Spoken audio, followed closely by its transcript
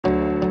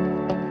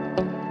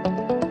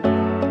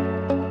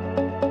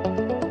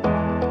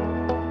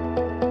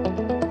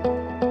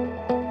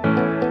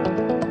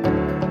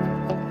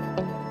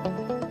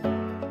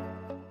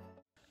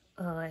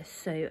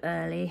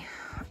early.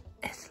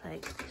 It's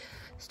like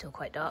still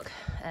quite dark.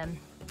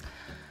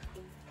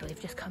 We've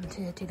just come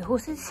to do the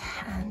horses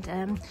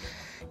and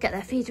get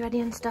their feeds ready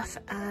and stuff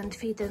and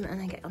feed them and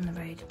then get on the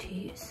road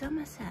to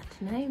Somerset.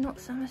 No, not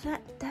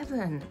Somerset,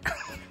 Devon.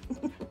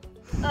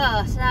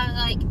 Oh, so that was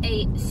like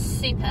a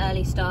super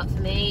early start for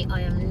me.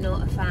 I am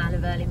not a fan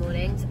of early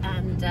mornings,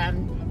 and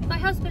my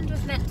husband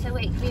was meant to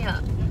wake me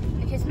up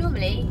because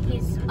normally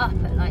he's up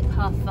at like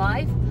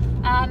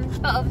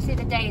 5:30, but obviously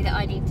the day that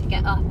I need to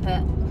get up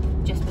at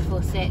just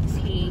before 6,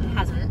 he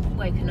hasn't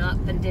woken up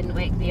and didn't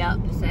wake me up.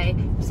 So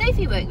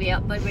Sophie woke me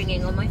up by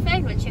ringing on my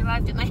phone when she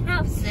arrived at my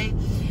house, so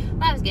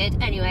that was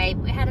good. Anyway,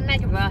 we had a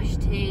mega rush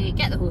to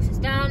get the horses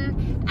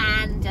done,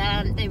 and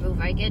they were all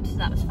very good, so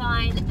that was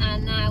fine.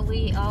 And now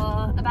we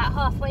are about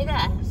halfway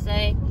there.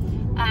 So,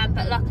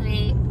 but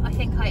luckily, I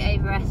think I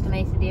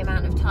overestimated the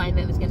amount of time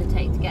it was going to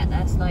take to get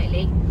there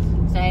slightly.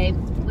 So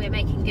we're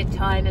making good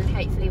time, and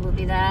hopefully we'll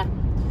be there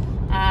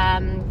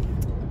a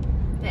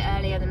bit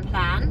earlier than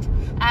planned.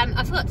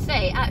 I forgot to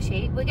say,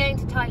 actually, we're going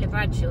to Taylor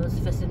Bradshaw's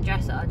for some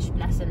dressage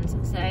lessons,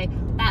 so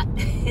that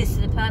is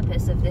the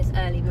purpose of this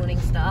early morning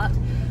start.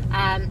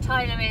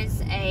 Tyler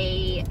is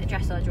a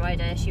dressage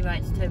rider. She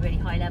rides to a really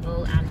high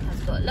level and has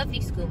got lovely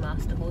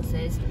Schoolmaster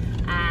horses,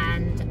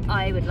 and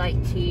I would like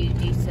to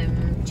do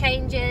some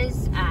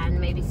changes and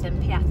maybe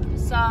some piaffe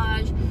and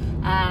passage,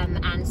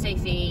 and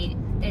Sophie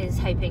is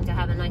hoping to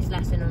have a nice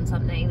lesson on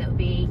something that will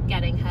be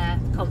getting her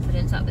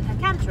confidence up with her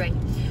cantering.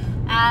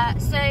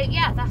 So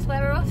yeah, that's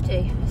where we're off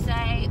to. So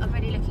I'm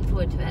really looking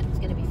forward to it. It's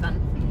going to be fun.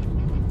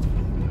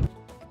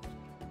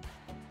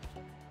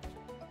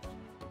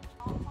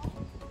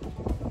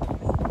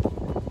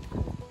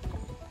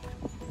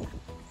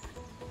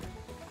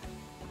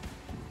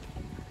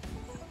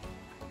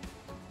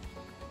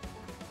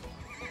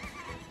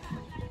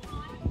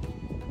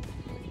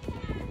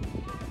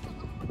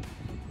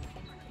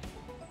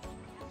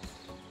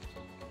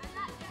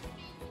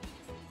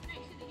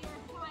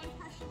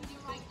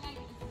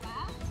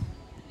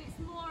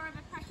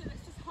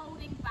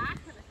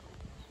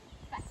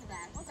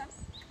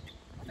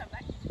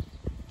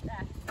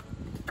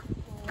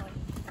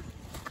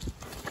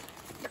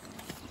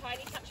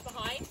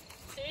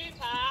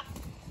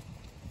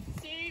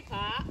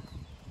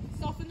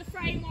 Soften the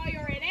frame while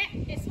you're in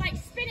it. It's like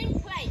spinning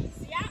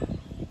plates, yeah? So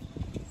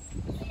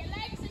your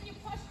legs and your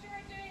posture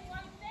are doing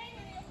one thing,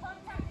 and your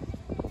contact is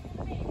just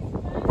moving in the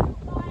mix.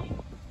 Vertical line,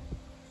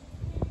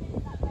 moving into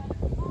that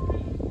vertical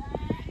line.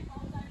 There,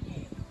 well done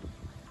you.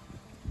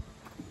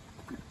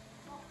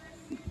 Soften,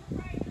 move the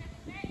frame a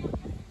little bit, not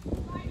just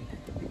sliding it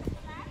to the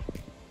left.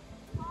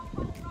 Half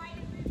on right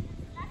and move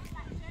into left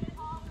flexion,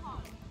 half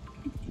on.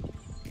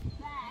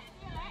 There,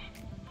 feel it?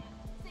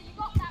 So you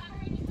got that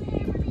very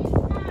clear release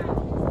now.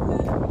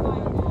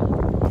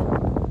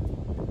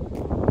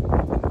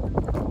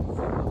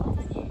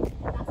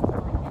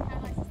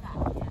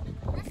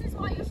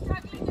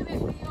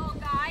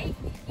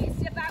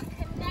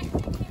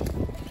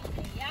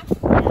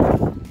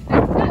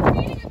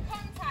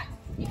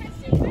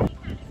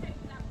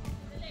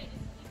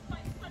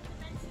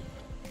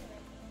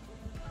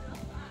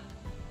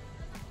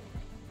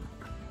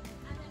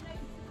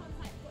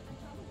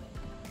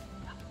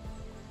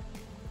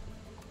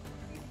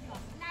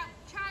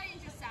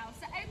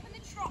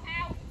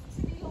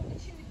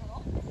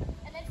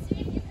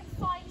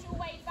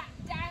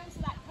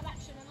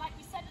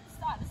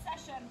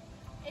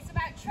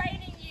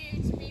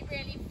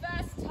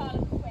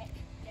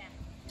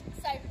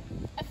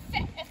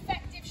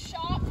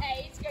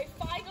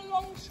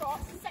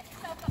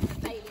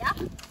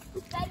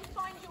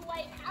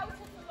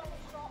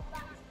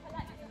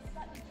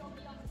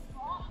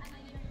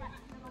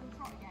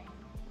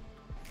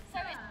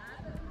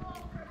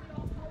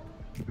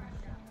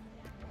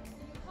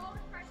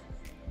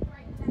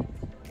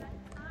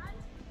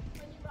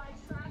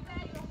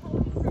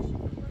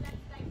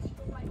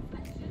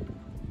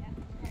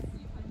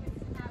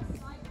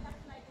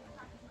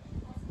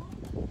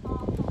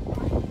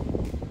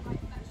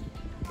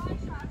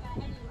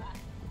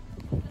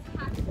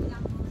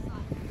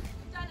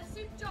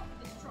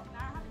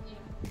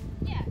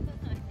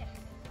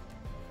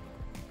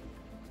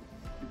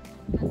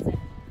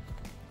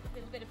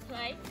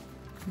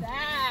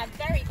 There,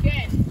 very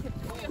good.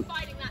 Oh, you're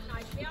finding that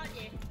nicely, aren't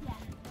you? Yeah.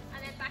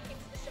 And then back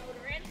into the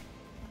shoulder in.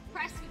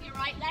 Press with your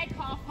right leg,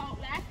 half halt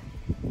left.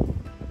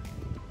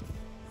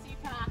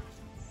 Super.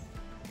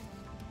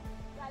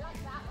 Yeah, I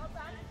like that, well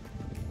done.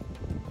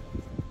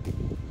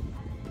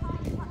 And then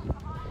tiny touch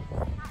behind, so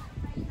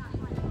activate that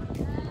right line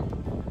there.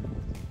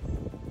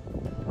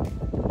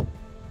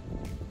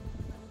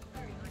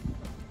 Very nice.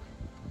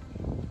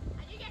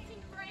 And you're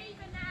getting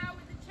braver now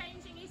with the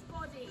changing his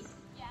body.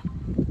 Yeah.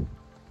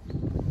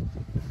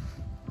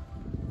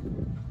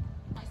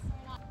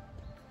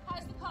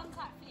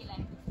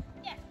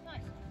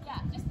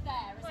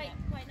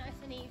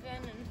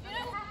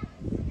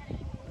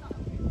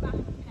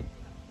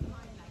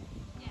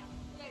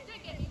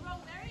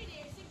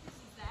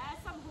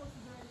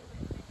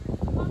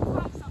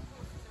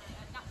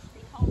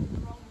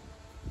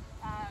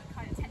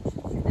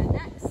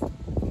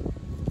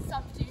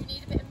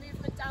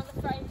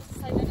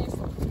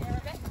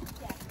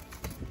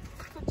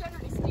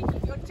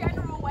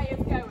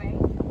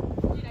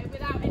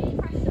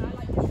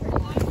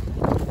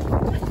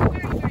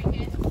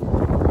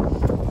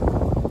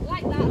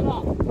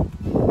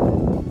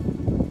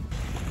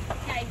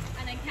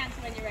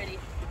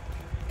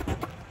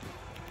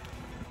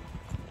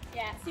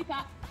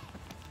 super.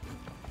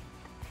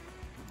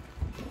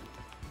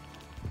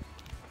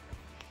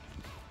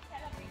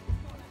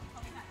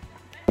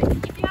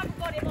 If you haven't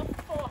got him off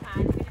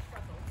beforehand, you're going to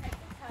struggle. Take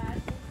some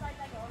turns, inside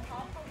leg on,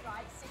 half on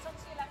right, sit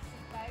onto your left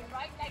seat bone,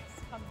 right leg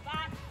come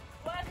back,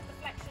 work the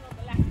flexion on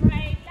the left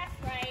rein,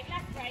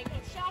 go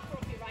sharper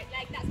off your right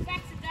leg, that's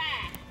better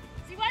there.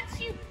 See, once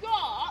you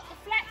got the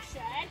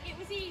flexion, it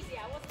was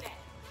easier, wasn't it?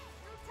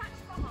 Little touch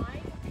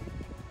behind.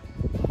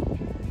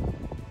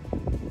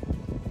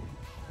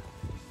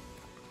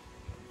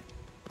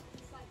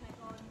 Inside leg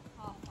on,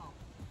 half off.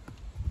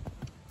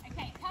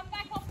 Okay, come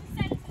back off the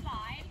centre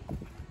line.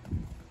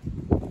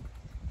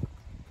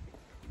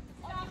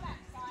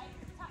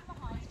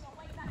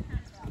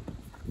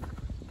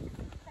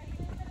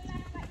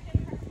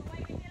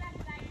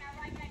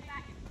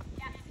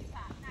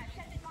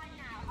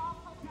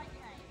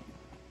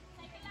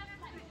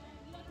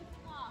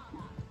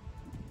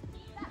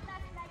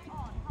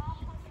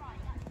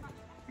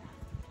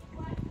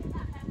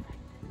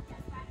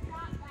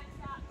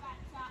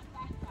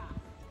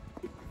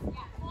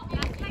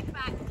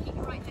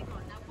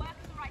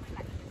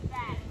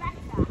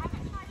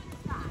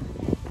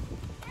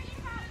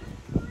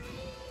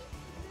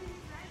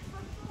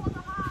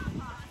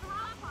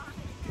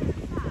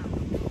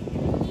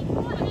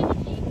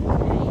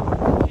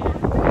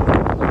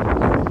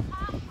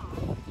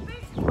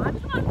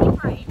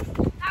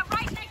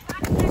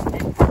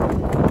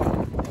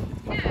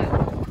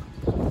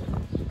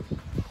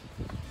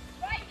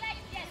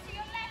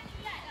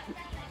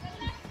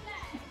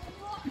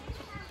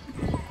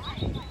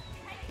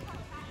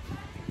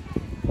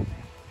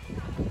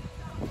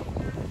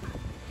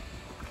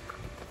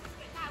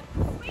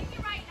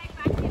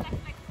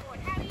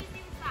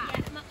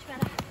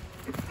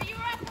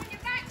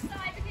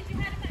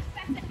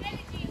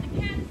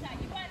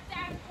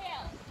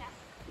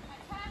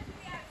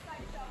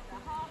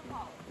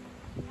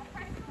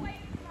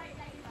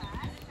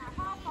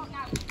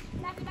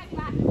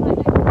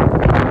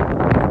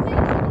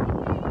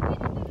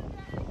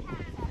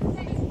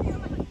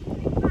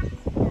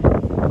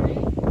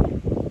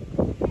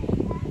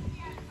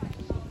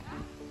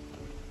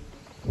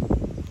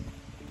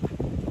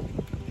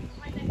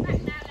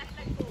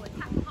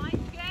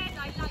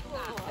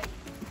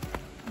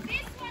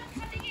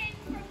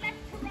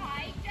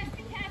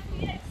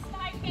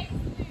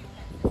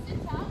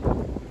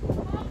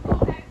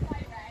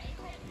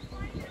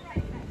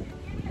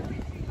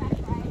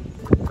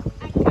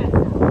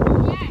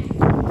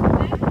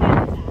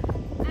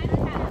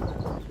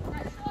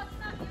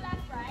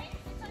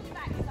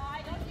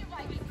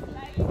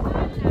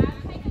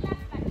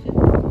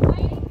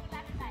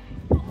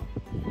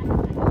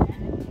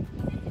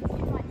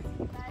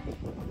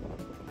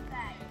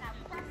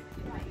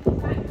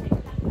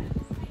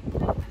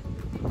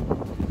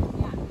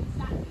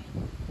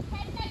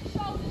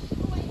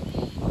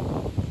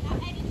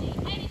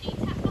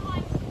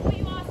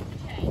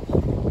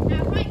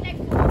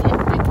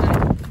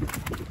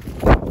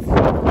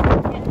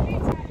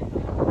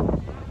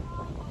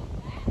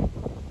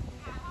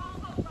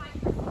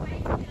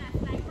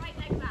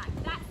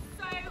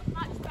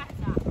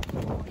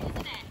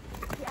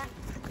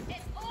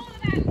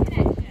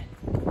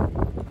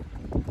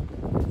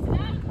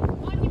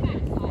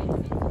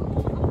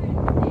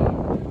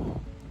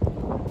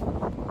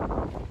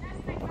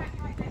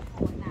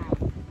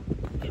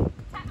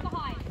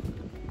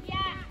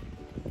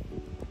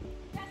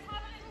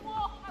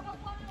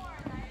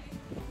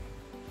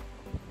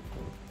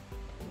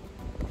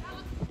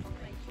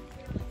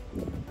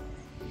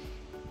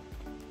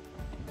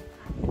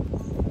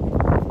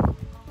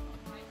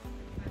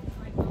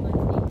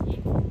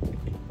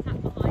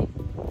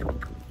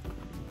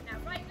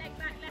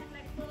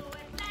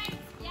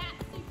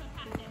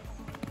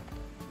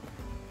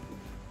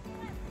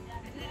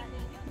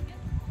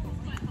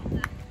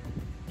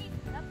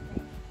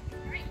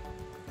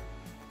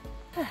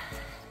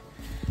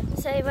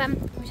 So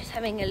we're just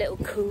having a little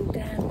cool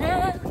down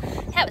now.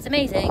 That was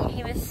amazing.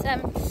 He was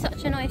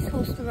such a nice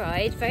horse to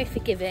ride, very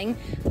forgiving.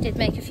 I did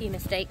make a few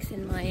mistakes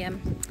in my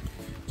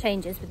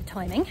changes with the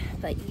timing,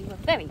 but you were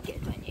very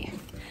good, weren't you?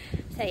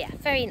 So yeah,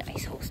 very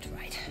nice horse to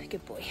ride.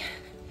 Good boy.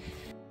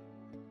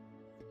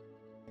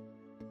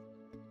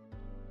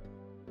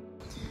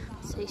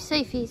 So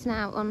Sophie's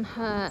now on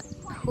her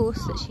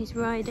horse that she's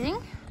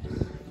riding.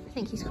 I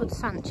think he's called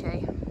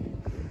Sancho.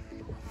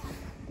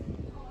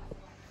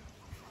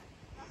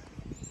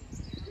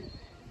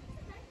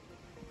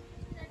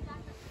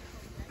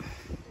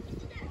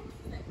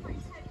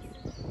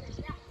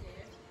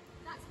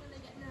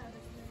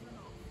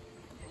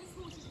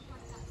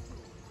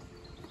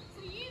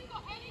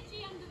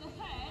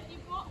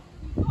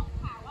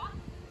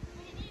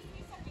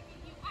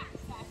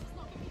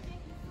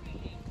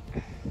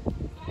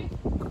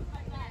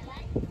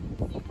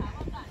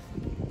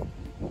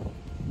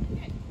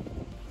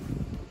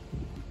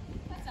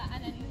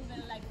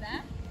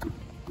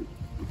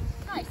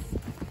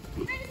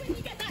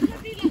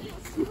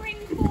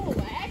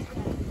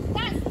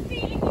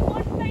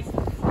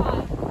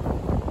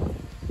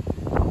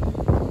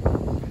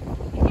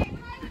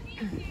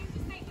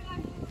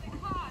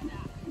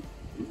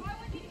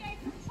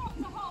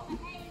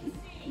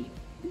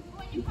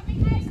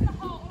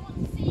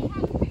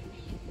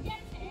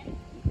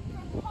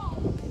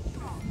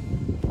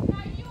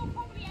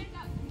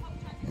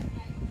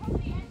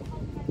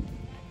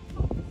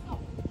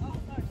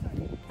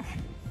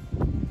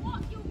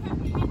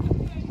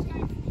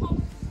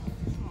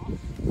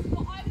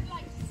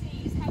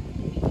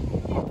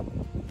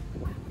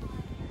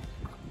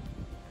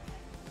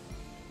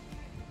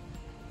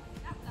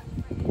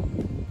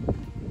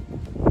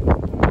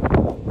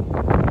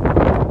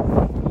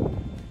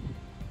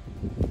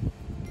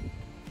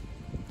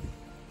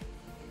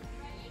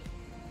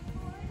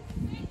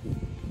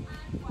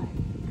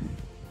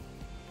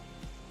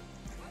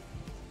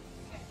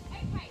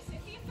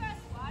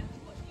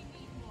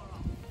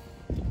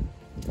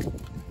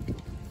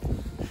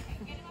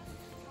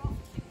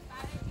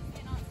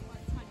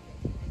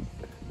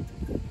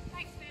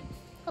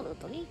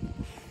 little doggy.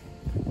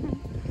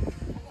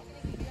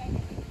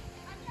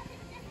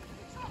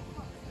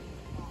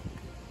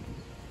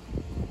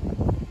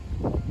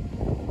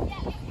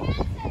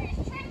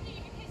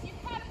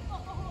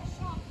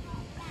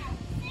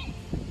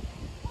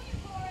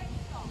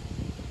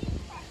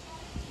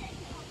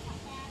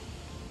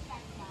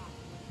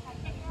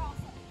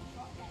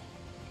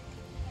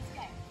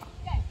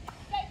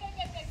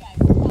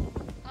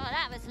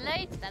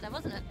 Loads better,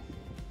 wasn't it?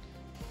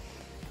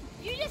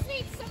 You just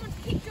need someone to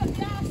keep your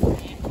ass on it.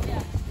 Yeah.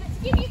 To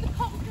give you the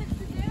confidence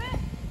to do it.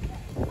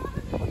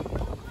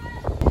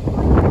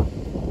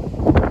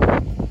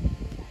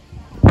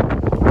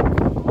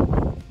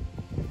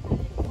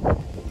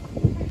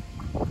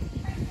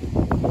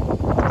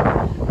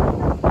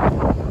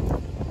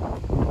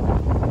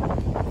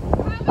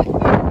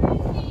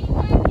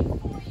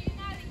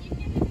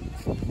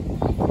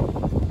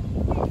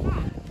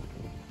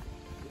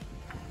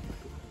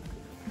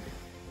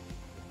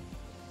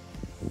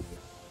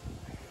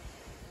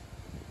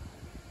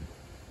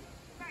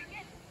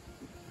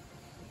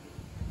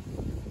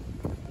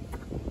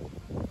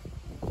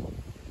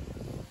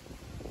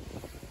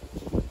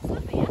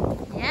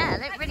 Yeah,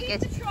 it looked really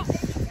good.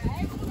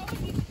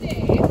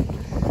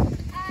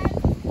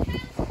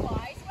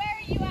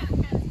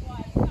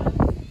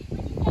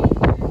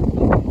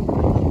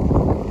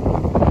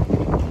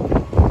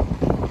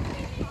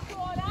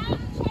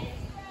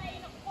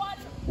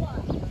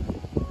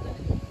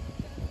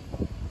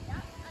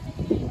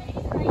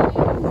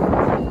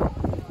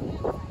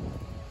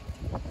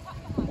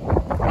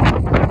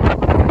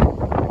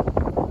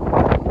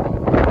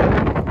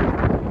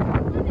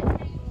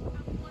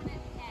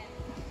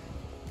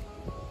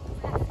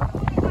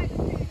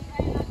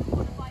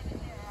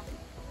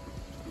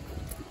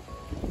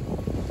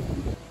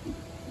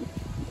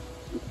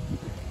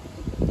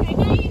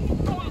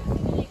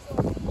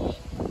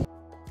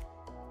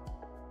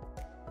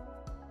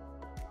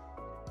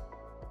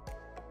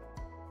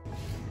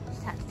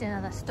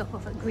 Another stop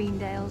off at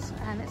Greendale's.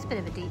 It's a bit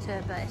of a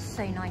detour, but it's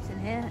so nice in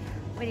here.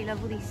 Really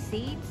love all these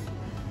seeds.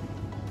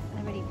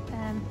 They're really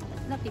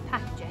lovely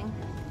packaging.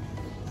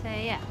 So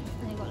yeah,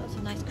 and they've got lots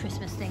of nice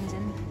Christmas things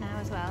in now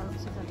as well.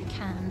 Lots of lovely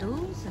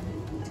candles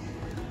and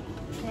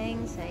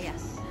things. So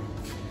yes,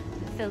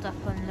 filled up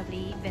on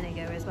lovely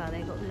vinegar as well.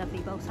 They've got lovely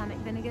balsamic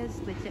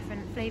vinegars with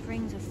different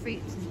flavourings of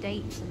fruits and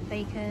dates and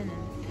bacon,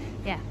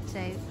 and yeah, so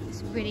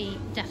it's really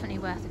definitely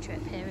worth a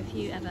trip here if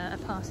you ever are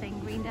passing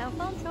Greendale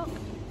Farm Shop.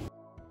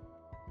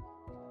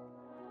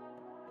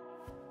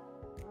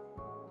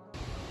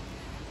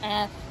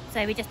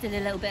 So we just did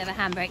a little bit of a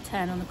handbrake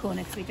turn on the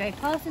corner because we drove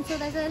past until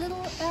there's a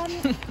little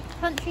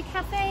country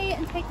cafe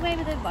and takeaway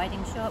with a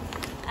riding shop.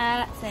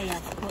 So yeah,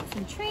 bought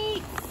some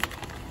treats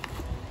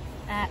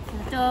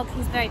for the dog.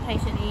 He's very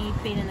patiently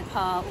been in the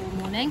car all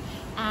morning,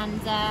 and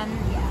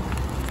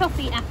yeah,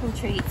 toffee apple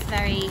treats,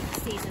 very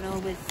seasonal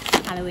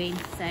with Halloween.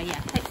 So yeah,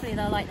 hopefully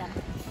they'll like them.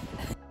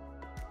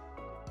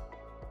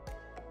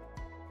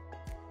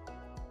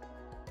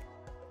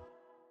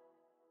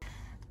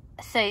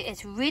 So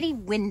it's really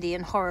windy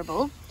and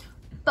horrible,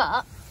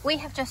 but we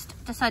have just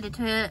decided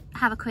to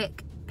have a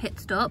quick pit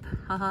stop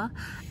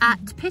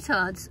at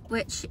Pittards,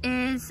 which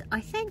is,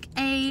 I think,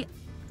 a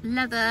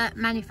leather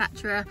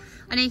manufacturer.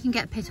 I know you can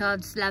get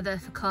Pittards leather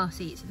for car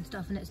seats and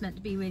stuff, and it's meant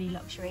to be really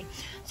luxury.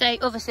 So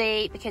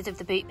obviously, because of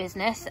the boot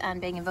business and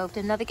being involved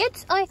in leather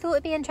goods, I thought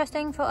it'd be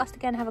interesting for us to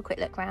go and have a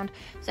quick look around.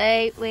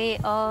 So we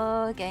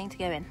are going to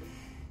go in.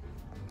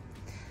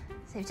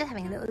 So just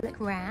having a little look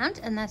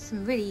around, and there's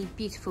some really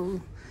beautiful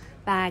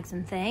bags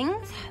and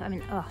things. I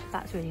mean, oh,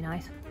 that's really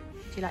nice. Do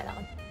you like that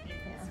one?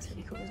 Yeah, that's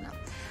really cool, isn't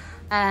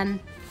it?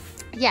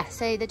 Yeah,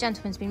 so the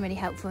gentleman's been really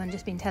helpful and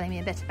just been telling me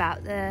a bit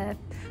about the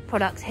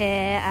products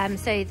here.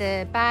 So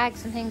the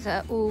bags and things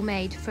are all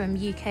made from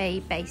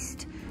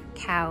UK-based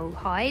cow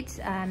hides.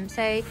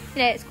 So, you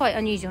know, it's quite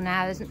unusual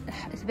now. It's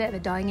a bit of a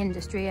dying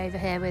industry over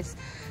here with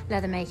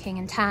leather making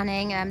and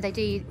tanning. They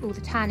do all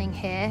the tanning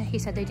here. He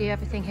said they do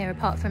everything here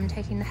apart from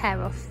taking the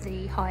hair off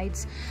the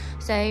hides.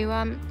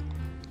 So,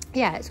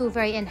 yeah, it's all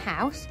very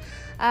in-house.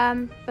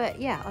 But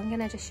yeah, I'm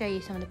gonna just show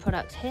you some of the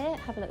products here,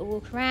 have a little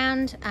walk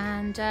around,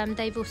 and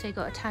they've also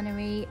got a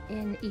tannery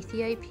in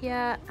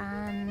Ethiopia,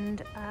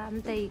 and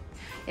they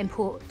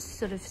import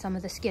sort of some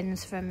of the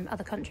skins from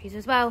other countries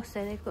as well,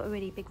 so they've got a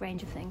really big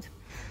range of things.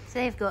 So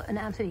they've got an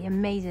absolutely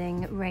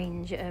amazing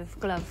range of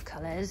glove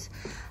colours.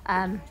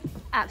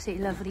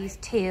 Absolutely love these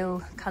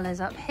teal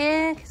colours up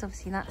here, because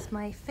obviously that's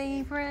my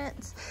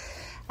favourite.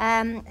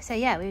 So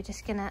yeah, we were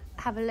just gonna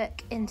have a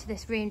look into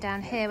this room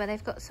down here where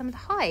they've got some of the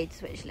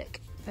hides, which look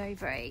very,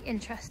 very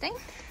interesting.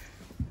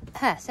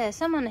 So as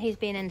someone who's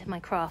been into my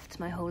crafts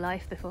my whole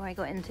life before I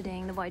got into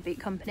doing the wide boot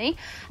company,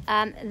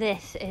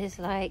 this is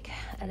like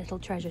a little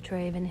treasure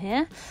trove in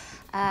here.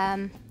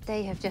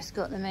 They have just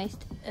got the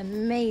most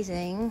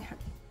amazing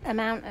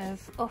amount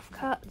of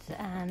offcuts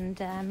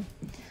and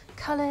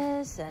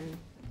colours, and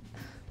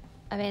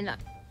I mean,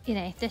 you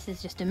know, this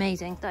is just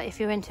amazing. Like, if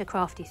you're into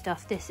crafty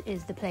stuff, this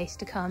is the place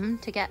to come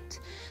to get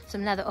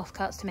some leather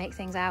offcuts to make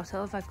things out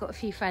of. I've got a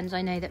few friends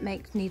I know that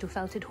make needle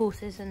felted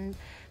horses and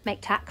make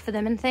tack for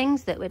them and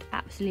things that would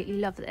absolutely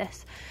love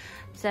this.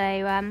 So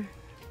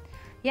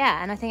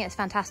yeah, and I think it's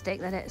fantastic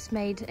that it's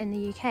made in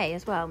the UK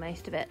as well,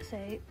 most of it. So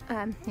you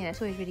know,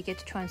 it's always really good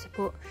to try and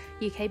support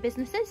UK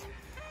businesses.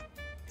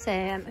 So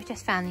I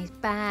just found these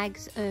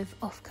bags of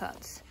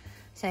offcuts.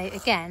 So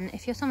again,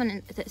 if you're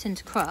someone that's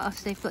into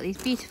crafts, they've got these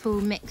beautiful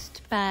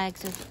mixed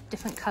bags of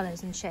different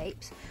colours and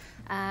shapes,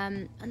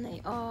 and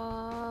they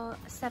are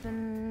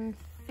 £7.50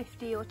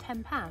 or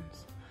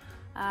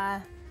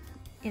 £10.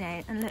 You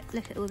know, and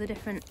look at all the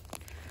different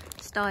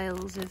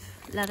styles of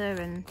leather,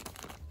 and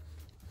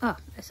oh,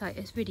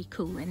 it's really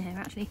cool in here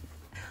actually.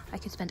 I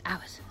could spend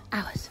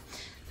hours,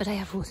 but I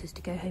have horses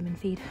to go home and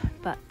feed.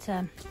 But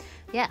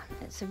yeah,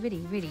 it's a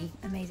really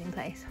amazing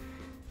place.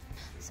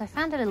 So I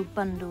found a little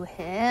bundle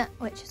here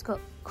which has got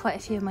quite a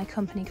few of my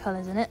company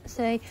colours in it,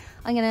 so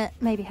I'm gonna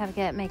maybe have a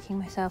go at making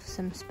myself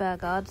some spur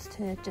guards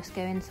to just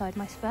go inside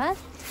my spurs.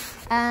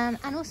 And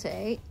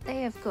also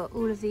they have got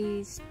all of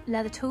these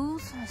leather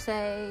tools,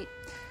 so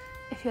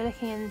if you're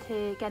looking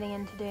into getting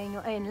into doing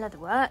your own leather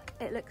work,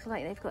 it looks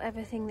like they've got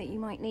everything that you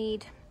might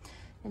need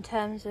in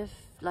terms of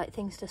like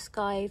things to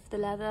skive the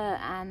leather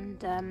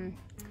and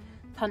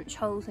punch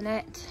holes in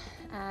it,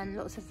 and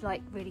lots of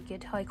like really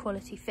good high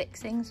quality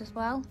fixings as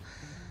well.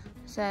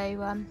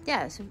 So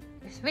yeah, it's a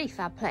really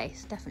fab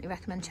place. Definitely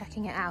recommend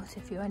checking it out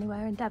if you're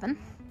anywhere in Devon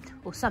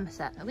or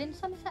Somerset. Are we in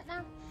Somerset now?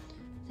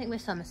 I think we're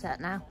Somerset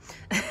now.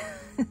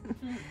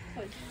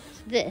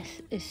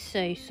 This is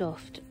so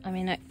soft. I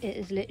mean, it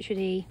is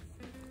literally,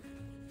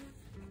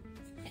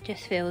 it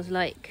just feels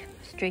like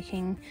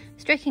stroking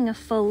a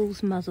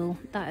foal's muzzle.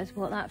 That is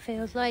what that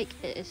feels like.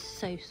 It is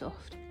so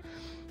soft.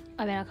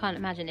 I mean, I can't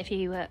imagine if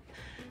you were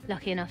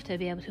lucky enough to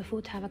be able to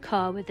afford to have a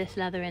car with this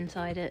leather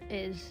inside. It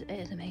is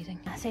amazing.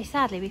 So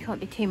sadly we can't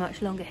be too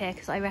much longer here,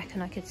 because I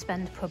reckon I could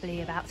spend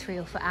probably about 3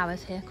 or 4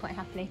 hours here quite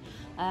happily,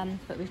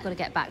 but we've got to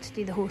get back to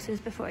do the horses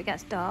before it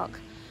gets dark.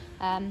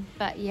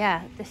 But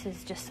yeah, this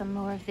is just some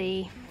more of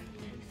the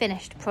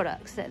finished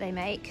products that they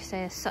make. So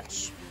it's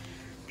such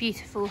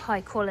beautiful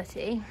high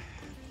quality.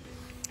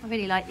 I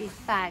really like these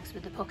bags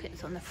with the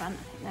pockets on the front.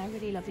 I think they're a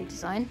really lovely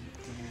design.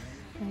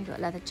 And we've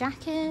got leather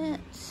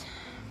jackets.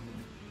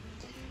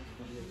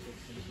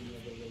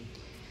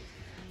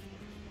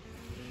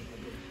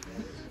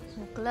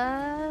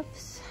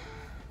 Gloves.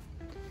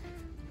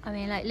 I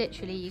mean, like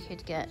literally you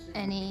could get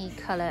any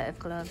colour of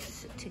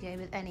gloves to go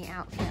with any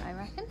outfit, I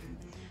reckon.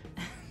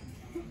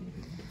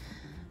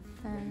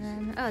 And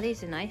then, oh,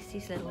 these are nice,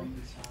 these little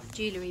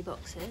jewellery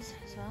boxes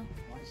as well.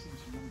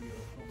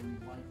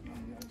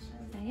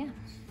 So yeah.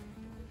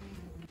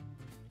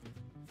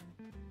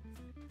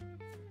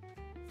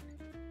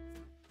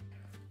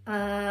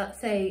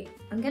 So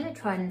I'm going to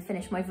try and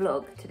finish my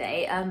vlog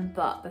today,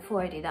 but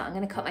before I do that I'm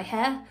going to cut my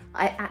hair.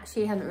 I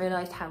actually hadn't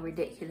realised how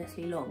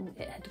ridiculously long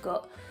it had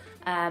got,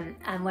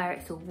 and where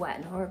it's all wet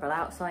and horrible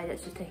outside,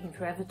 it's just taking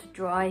forever to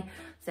dry,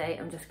 so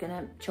I'm just going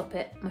to chop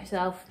it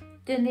myself.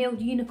 Doing the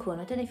old unicorn,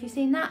 I don't know if you've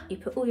seen that. You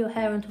put all your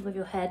hair on top of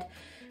your head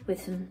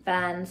with some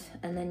bands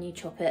and then you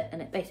chop it,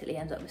 and it basically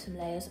ends up with some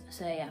layers.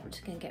 So yeah, I'm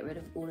just going to get rid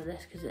of all of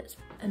this because it's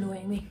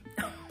annoying me.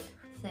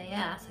 So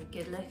yeah, that's a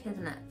good look,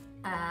 isn't it?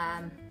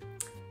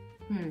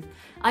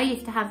 I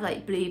used to have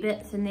like blue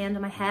bits in the end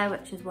of my hair,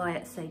 which is why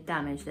it's so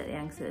damaged at the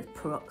end, because it's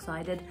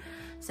peroxided.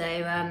 So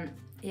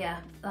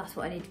yeah, that's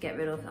what I need to get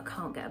rid of. I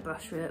can't get a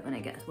brush through it when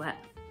it gets wet.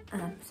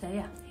 So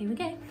yeah, here we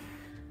go.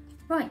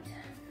 Right.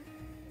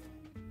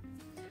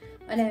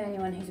 I know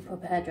anyone who's a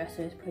proper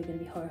hairdresser is probably going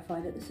to be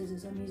horrified at the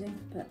scissors I'm using,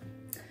 but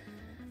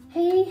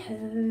hey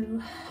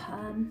ho.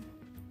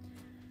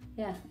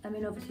 Yeah, I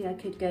mean obviously I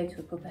could go to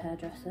a proper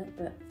hairdresser,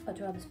 but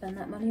I'd rather spend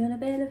that money on a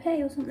bale of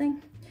hay or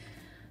something.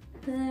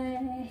 So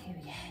here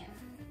we go.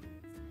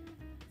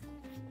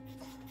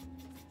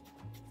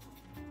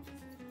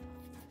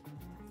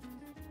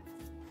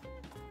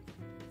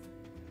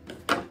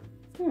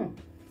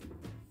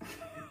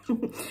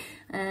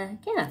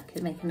 Yeah,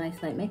 could make a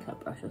nice like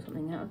makeup brush or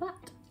something out of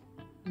that.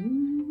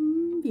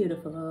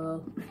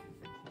 Beautiful.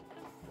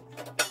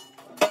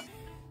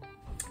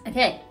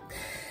 Okay,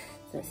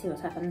 so let's see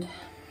what's happened.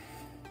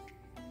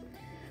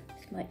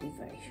 This might be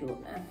very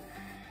short now.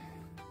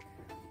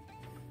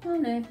 Oh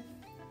no.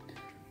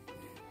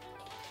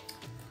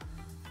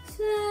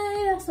 So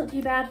that's not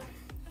too bad.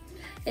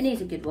 It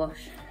needs a good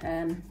wash,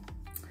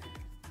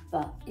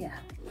 but yeah,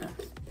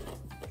 that's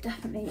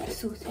definitely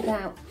sorted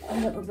out a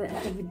little bit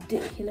of the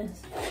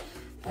ridiculous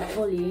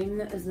volume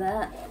that was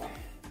there.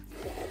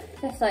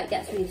 This like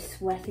gets really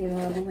sweaty and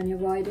horrible when you're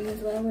riding as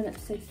well, when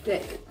it's so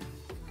thick.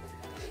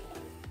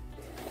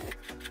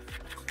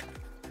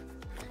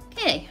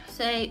 Okay,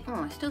 so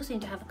I still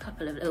seem to have a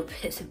couple of little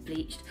bits of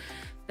bleached,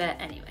 but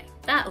anyway,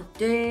 that'll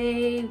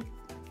do.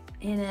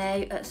 you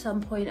know, at some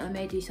point I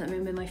may do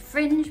something with my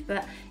fringe,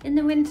 but in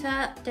the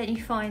winter, don't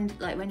you find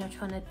like when you're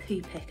trying to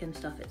poo pick and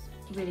stuff, it's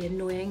really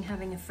annoying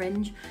having a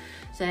fringe.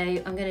 So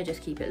I'm gonna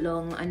just keep it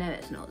long. I know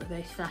it's not the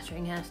most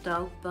flattering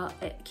hairstyle, but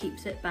it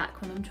keeps it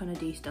back when I'm trying to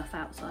do stuff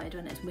outside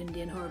when it's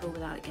windy and horrible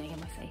without it getting in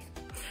my face.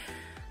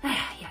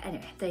 Yeah,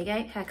 anyway, there you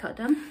go, haircut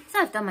done. So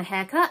I've done my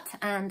haircut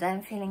and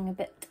I'm feeling a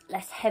bit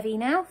less heavy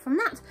now from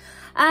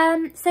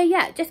that. So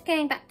yeah, just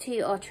going back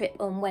to our trip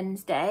on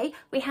Wednesday,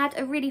 we had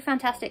a really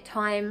fantastic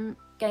time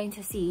going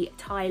to see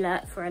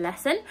Tyler for a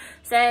lesson.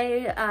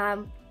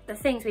 So the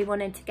things we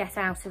wanted to get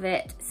out of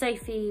it,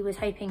 Sophie was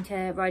hoping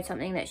to ride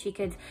something that she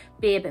could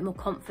be a bit more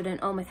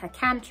confident on with her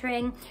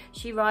cantering.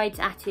 She rides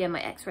Attia, my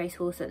ex-race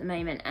horse at the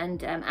moment, and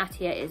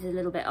Attia is a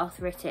little bit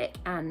arthritic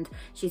and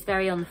she's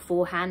very on the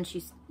forehand.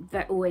 She's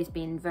always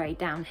been very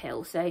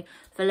downhill, so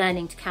for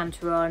learning to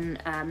canter on,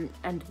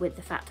 and with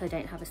the fact I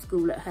don't have a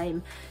school at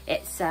home,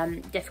 it's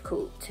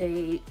difficult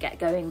to get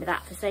going with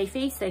that for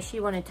Sophie. So she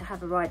wanted to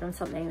have a ride on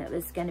something that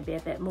was going to be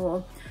a bit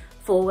more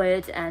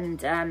forward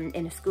and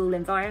in a school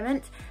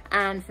environment.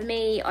 And for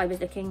me, I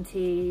was looking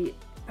to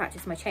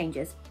practice my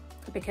changes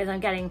because I'm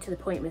getting to the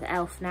point with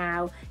Elf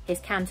now. His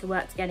canter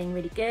work's getting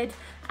really good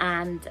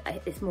and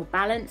it's more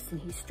balanced and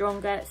he's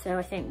stronger, so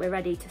I think we're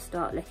ready to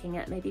start looking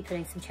at maybe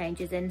putting some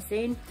changes in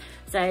soon.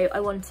 So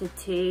I wanted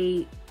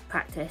to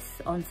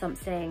practice on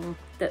something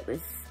that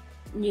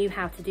knew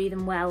how to do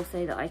them well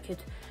so that I could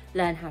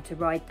learn how to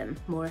ride them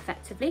more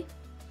effectively.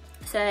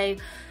 So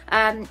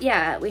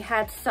yeah, we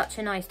had such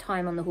a nice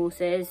time on the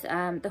horses.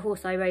 The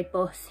horse I rode,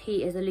 Boss,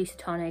 he is a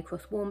Lusitano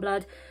cross warm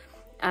blood.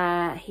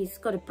 He's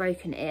got a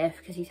broken ear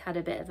because he's had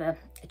a bit of a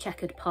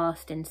checkered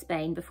past in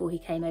Spain before he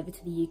came over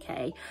to the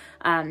UK.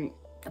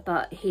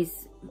 But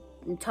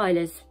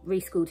Tyler's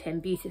reschooled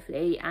him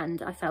beautifully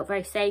and I felt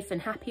very safe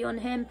and happy on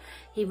him.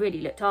 He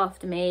really looked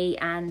after me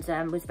and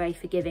was very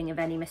forgiving of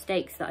any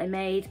mistakes that I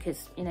made,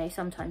 because, you know,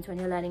 sometimes when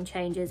you're learning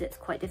changes it's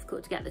quite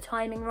difficult to get the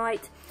timing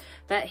right.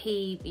 But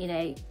he, you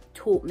know,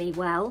 taught me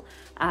well.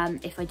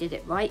 If I did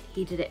it right,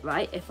 he did it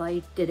right. If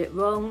I did it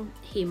wrong,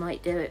 he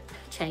might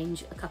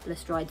change a couple of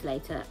strides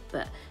later,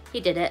 but he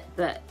did it.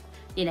 But,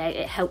 you know,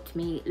 it helped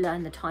me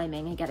learn the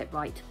timing and get it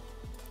right.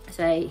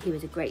 So he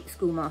was a great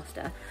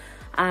schoolmaster.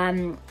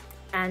 And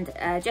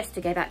just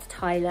to go back to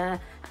Tyler,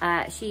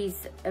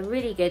 she's a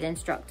really good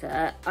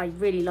instructor. I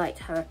really liked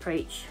her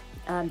approach,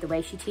 the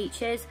way she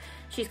teaches.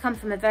 She's come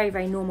from a very,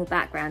 very normal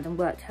background and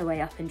worked her way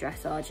up in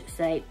dressage.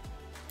 So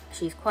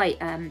she's quite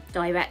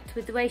direct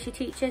with the way she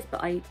teaches,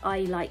 but I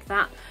like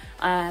that.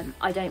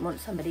 I don't want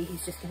somebody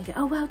who's just going to go,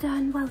 oh, well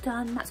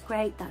done, that's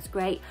great, that's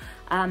great.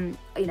 You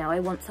know,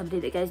 I want somebody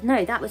that goes,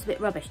 no, that was a bit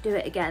rubbish, do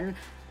it again,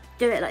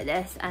 do it like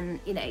this, and,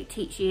 you know,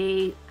 teach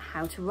you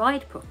how to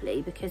ride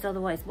properly, because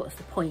otherwise what's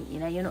the point? You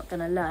know, you're not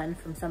going to learn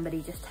from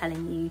somebody just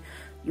telling you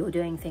you're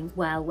doing things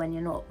well when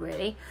you're not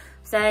really.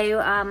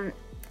 So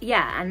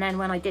yeah, and then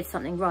when I did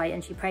something right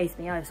and she praised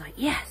me, I was like,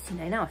 yes, you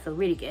know, now I feel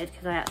really good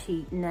because I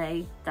actually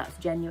know that's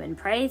genuine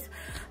praise.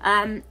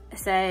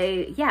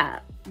 So yeah,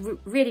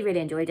 really, really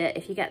enjoyed it.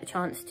 If you get the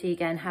chance to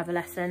go and have a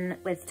lesson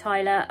with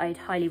Tyler, I'd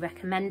highly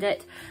recommend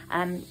it.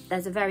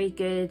 There's a very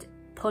good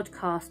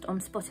podcast on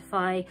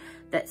Spotify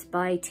that's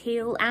by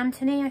Teal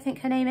Anthony, I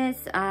think her name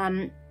is.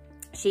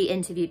 She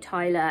interviewed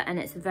Tyler and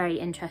it's a very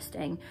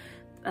interesting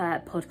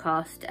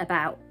podcast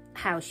about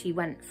how she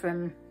went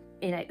from,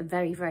 you know, a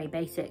very, very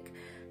basic,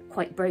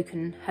 quite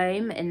broken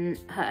home in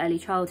her early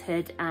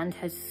childhood and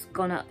has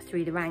gone up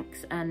through the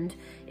ranks and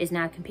is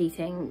now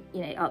competing,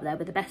 you know, up there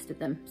with the best of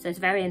them. So it's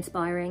very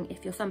inspiring.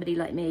 If you're somebody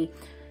like me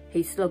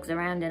who slogs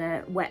around in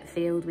a wet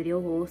field with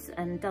your horse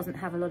and doesn't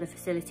have a lot of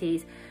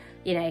facilities,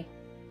 you know,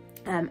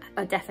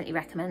 I definitely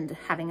recommend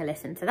having a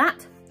listen to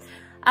that.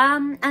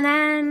 And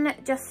then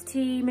just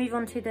to move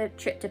on to the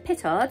trip to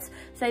Pittards.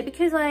 So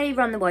because I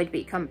run the Wide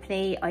Boot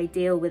company, I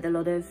deal with a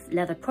lot of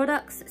leather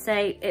products. So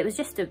it was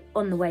just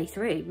on the way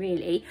through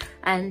really.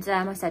 And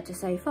I said to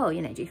Sophie, oh,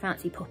 you know, do you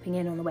fancy popping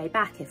in on the way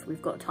back if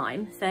we've got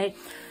time? So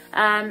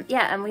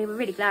yeah, and we were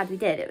really glad we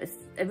did. It was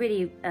a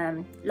really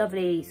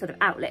lovely sort of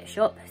outlet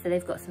shop. So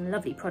they've got some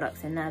lovely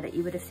products in there that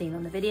you would have seen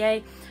on the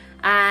video.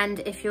 And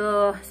if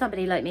you're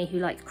somebody like me who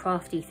likes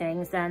crafty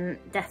things, then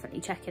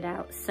definitely check it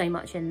out. So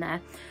much in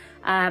there.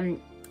 And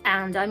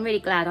I'm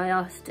really glad I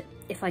asked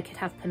if I could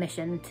have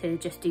permission to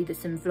just do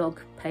some vlog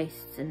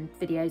posts and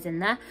videos in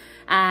there.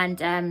 And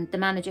the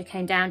manager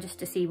came down just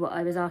to see what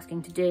I was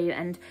asking to do.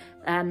 And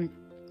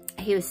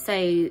he was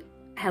so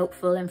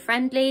helpful and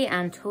friendly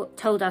and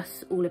told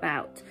us all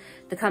about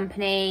the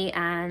company.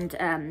 And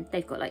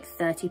they've got like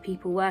 30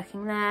 people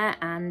working there,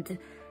 and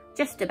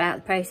just about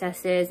the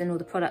processes and all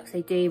the products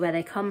they do, where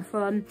they come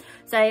from.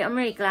 So I'm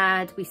really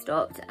glad we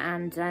stopped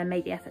and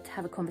made the effort to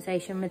have a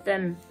conversation with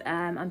them.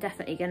 I'm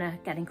definitely gonna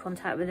get in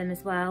contact with them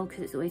as well,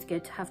 because it's always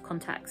good to have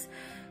contacts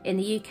in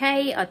the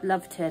UK. I'd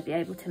love to be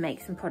able to make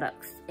some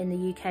products in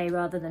the UK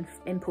rather than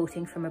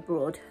importing from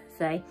abroad.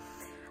 So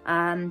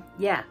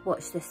yeah,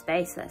 watch this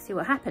space, let's see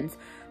what happens.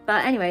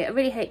 But anyway, I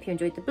really hope you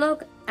enjoyed the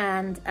blog,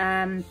 and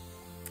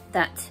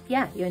that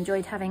yeah, you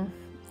enjoyed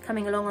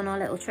coming along on our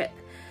little trip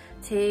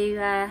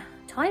to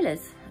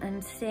Tyler's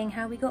and seeing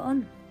how we got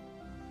on.